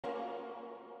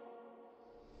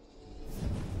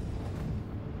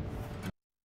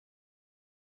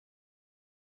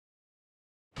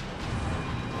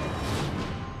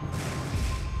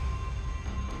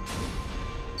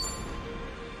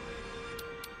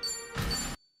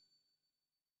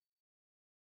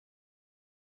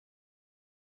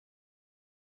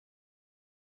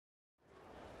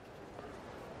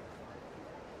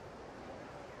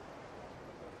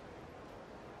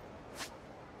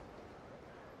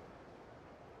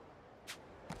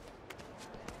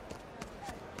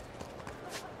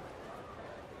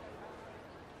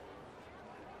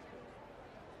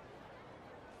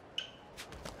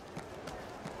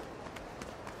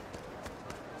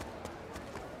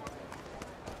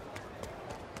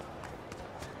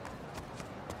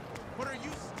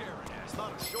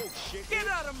Get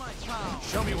out of my town!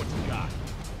 Show me what you got.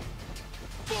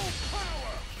 Full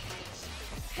power!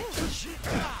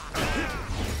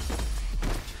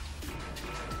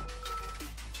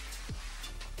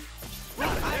 I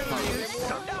haven't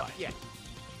warmed up yet.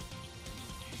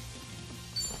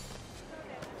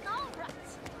 All right.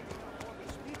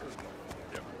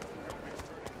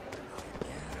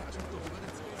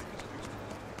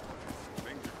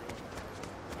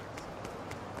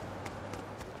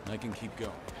 I can keep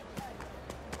going.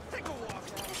 Take a walk!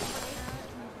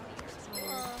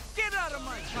 Get out of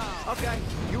my town! Okay,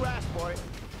 you asked for it.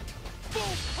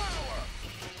 Full power!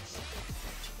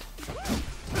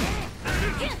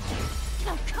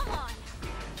 Oh, come on.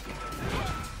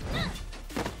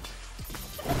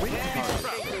 We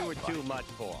were too much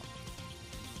for.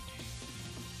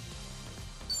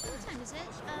 What time is it?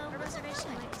 Oh,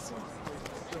 reservation might be soon.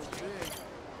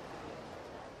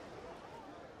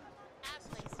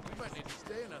 We might need to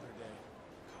stay another day.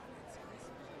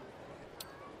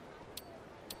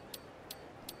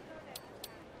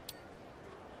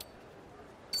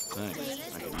 Thanks. I can use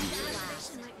it.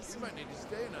 Reservation might be We soon. might need to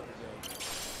stay another day.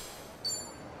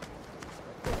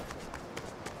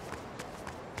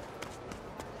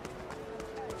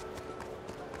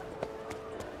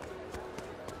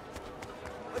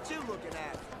 What you looking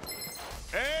at?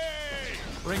 Hey!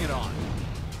 Bring it on.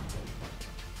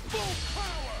 Full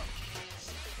power!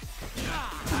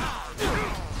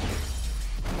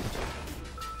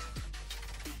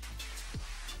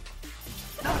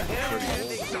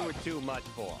 We were too much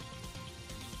for.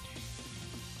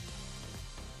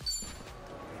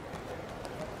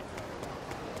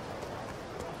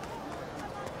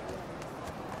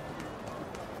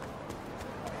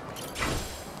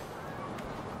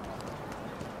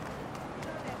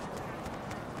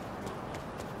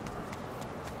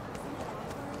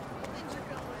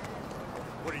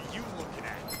 What are you looking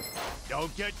at?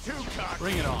 Don't get too cocky.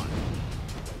 Bring it on.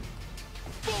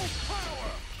 Full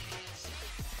power!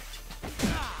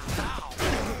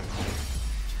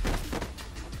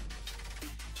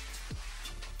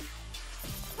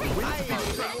 I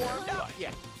haven't warmed up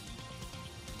yet.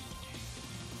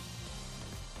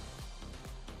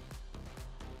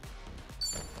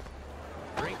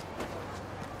 Drink.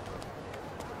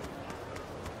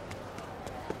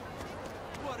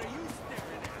 What are you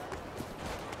staring at?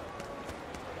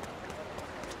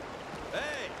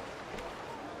 Hey!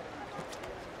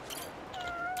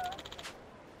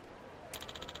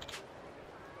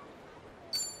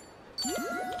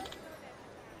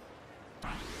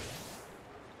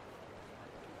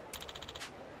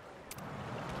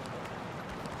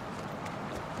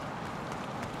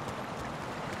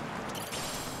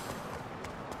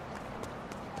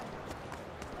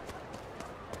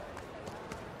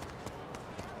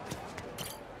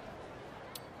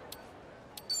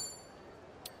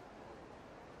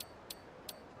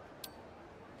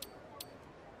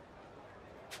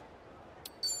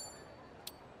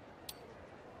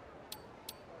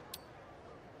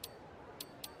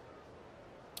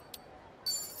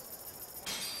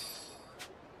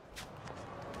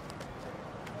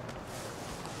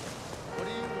 What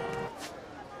do you want?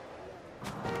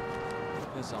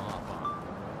 This I'll hop on.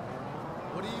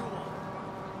 What do you want?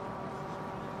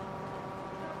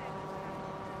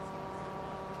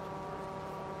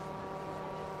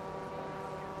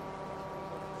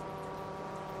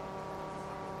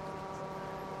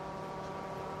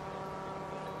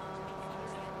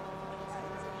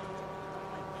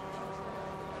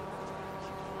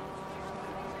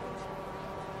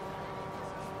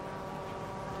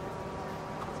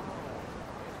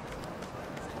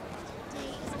 Day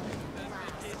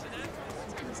is what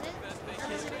time is it?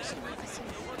 Reservation might be soon.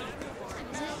 What time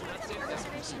is it?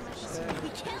 Reservation might be soon. We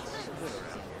can't move.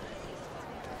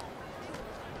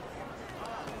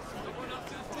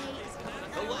 Day is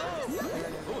hello.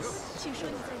 Too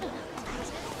short. What time is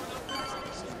it? Reservation might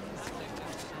be soon.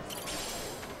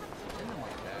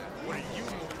 What are you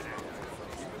looking at?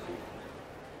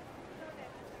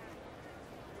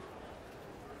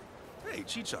 Hey,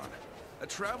 Chichon. A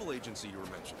travel agency you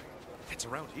were mentioning. It's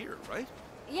around here, right?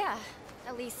 Yeah,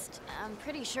 at least I'm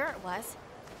pretty sure it was.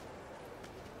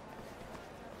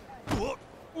 Whoa!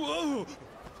 Whoa!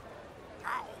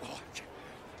 Ow!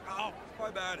 Ow!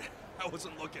 My bad. I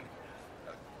wasn't looking.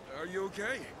 Are you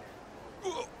okay?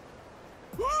 Whoa.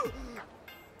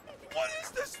 What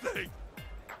is this thing?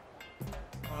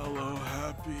 Hello,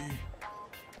 happy.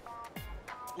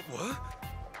 What?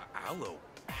 Aloe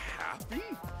Happy?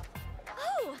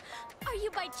 Oh, are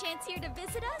you by chance here to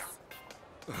visit us?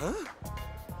 Huh?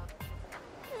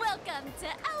 Welcome to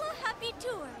Aloe Happy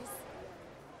Tours.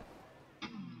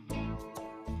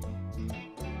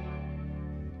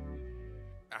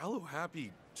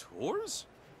 Happy Tours?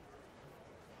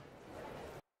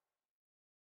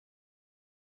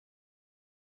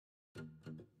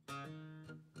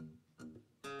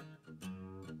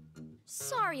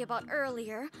 Sorry about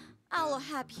earlier.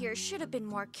 Alohap here should have been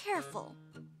more careful.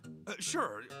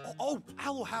 Sure. Oh,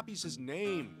 Aloe Happy's his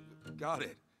name. Got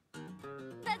it.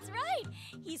 That's right!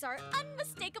 He's our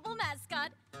unmistakable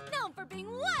mascot, known for being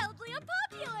wildly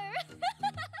unpopular!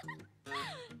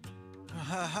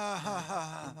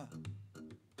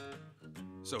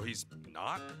 So he's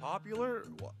not popular?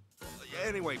 Well,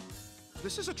 anyway,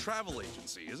 this is a travel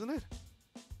agency, isn't it?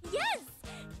 Yes!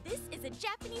 This is a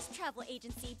Japanese travel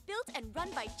agency built and run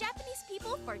by Japanese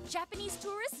people for Japanese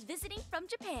tourists visiting from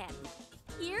Japan.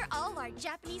 Here, all our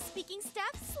Japanese-speaking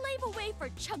staff slave away for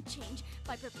chump change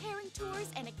by preparing tours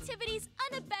and activities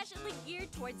unabashedly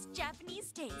geared towards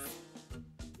Japanese tastes.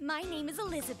 My name is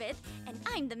Elizabeth, and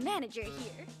I'm the manager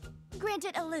here.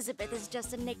 Granted, Elizabeth is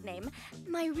just a nickname.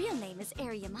 My real name is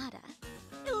Eri Yamada.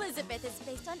 Elizabeth is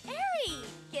based on Eri.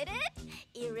 Get it?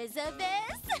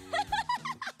 Elizabeth.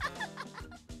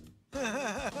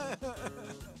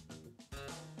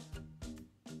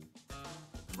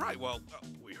 Right, well,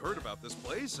 we heard about this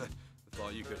place.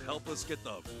 Thought you could help us get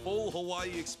the full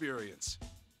Hawaii experience.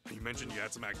 You mentioned you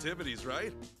had some activities,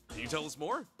 right? Can you tell us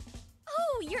more?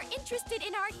 Oh, you're interested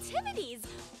in our activities.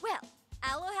 Well,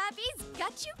 Alohappy's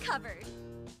got you covered.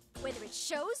 Whether it's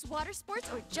shows, water sports,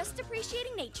 or just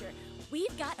appreciating nature,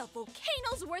 we've got a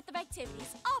volcano's worth of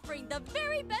activities offering the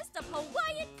very best of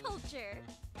Hawaiian culture.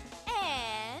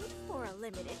 And for a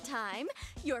limited time,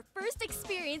 your first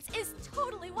experience is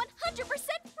totally 100%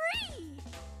 free!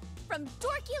 From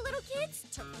dorky little kids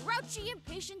to grouchy,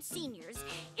 impatient seniors,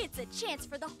 it's a chance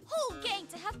for the whole gang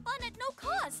to have fun at no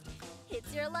cost.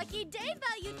 It's your lucky day,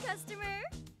 valued customer.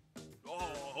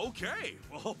 Oh, okay.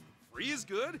 Well, free is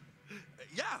good.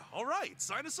 Yeah, all right.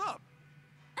 Sign us up.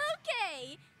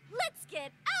 Okay, let's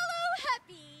get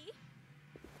Alohappy!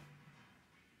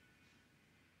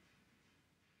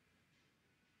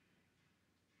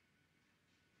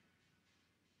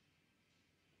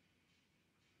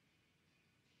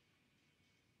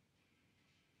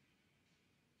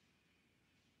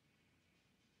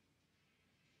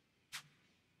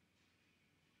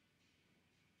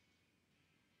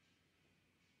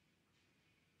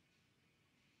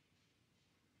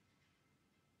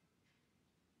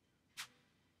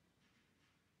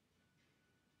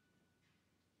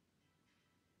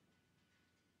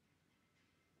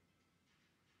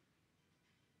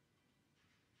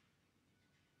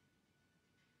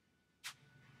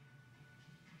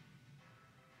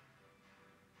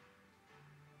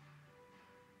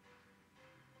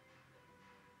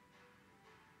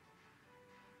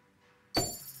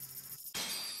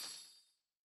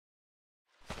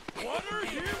 Water,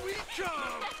 here we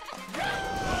come!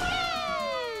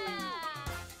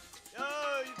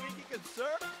 Oh, you think you can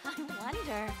surf? I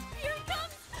wonder. Here it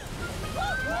comes!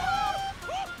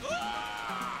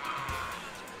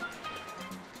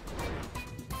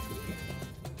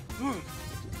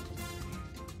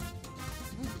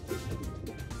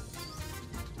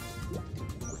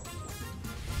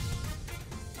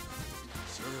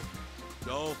 Sir,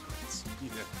 dolphins.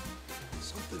 Yeah.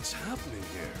 Something's happening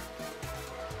here.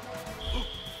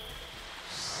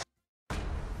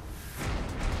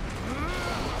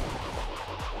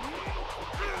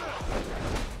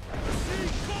 The sea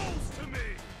calls to me!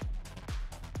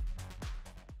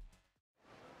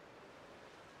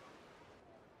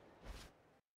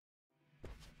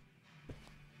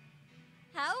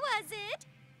 How was it?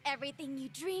 Everything you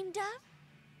dreamed of?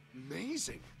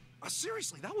 Amazing.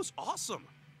 Seriously, that was awesome.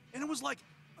 And it was like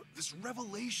this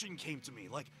revelation came to me.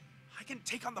 Like, I can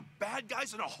take on the bad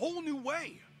guys in a whole new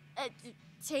way.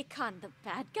 Take on the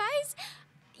bad guys?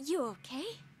 You okay?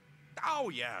 Oh,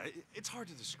 yeah, it's hard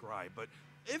to describe, but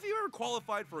if you ever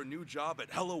qualified for a new job at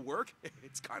Hello Work,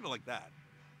 it's kind of like that.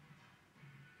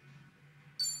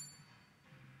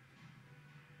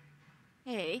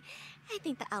 Hey, I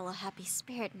think the Alohappy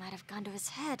spirit might have gone to his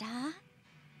head, huh?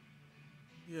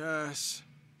 Yes.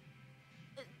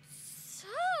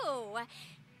 So,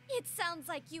 it sounds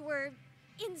like you were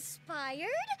inspired?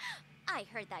 I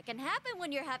heard that can happen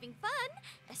when you're having fun,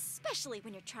 especially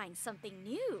when you're trying something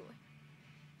new.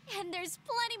 And there's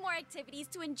plenty more activities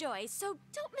to enjoy, so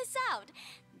don't miss out.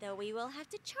 Though we will have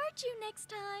to charge you next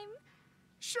time.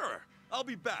 Sure, I'll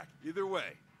be back either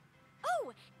way.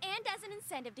 Oh, and as an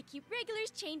incentive to keep regulars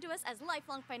chained to us as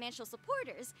lifelong financial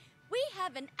supporters, we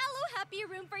have an Alohappy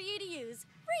room for you to use,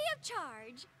 free of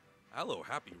charge. Hello,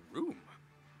 happy room.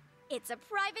 It's a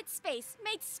private space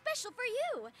made special for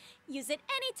you. Use it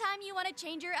anytime you want to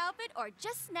change your outfit or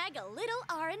just snag a little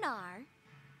R&R.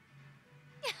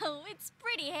 Oh, it's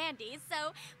pretty handy,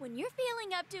 so when you're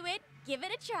feeling up to it, give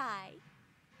it a try.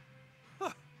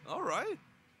 Huh, all right.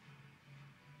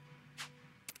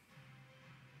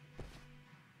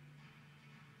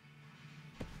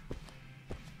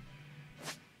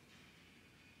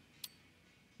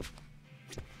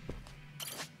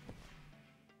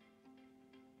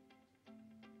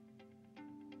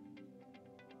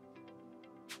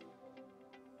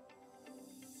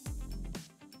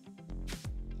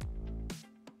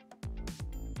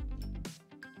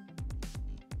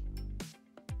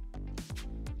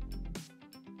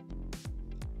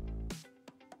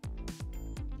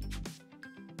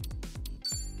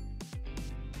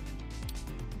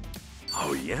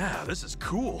 Oh yeah, this is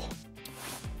cool.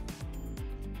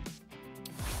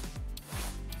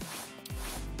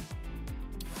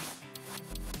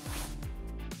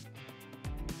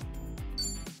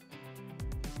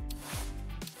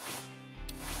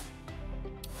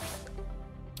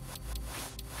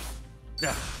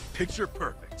 Ah, picture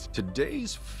perfect.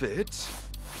 Today's fit.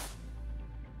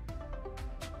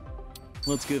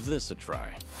 Let's give this a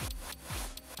try.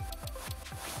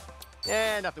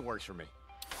 Nothing works for me.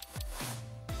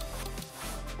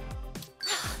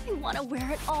 I want to wear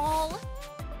it all.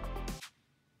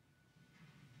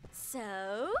 So,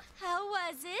 how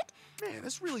was it? Man,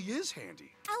 this really is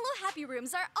handy. Aloe Happy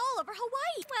Rooms are all over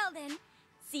Hawaii. Well then,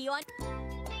 see you on...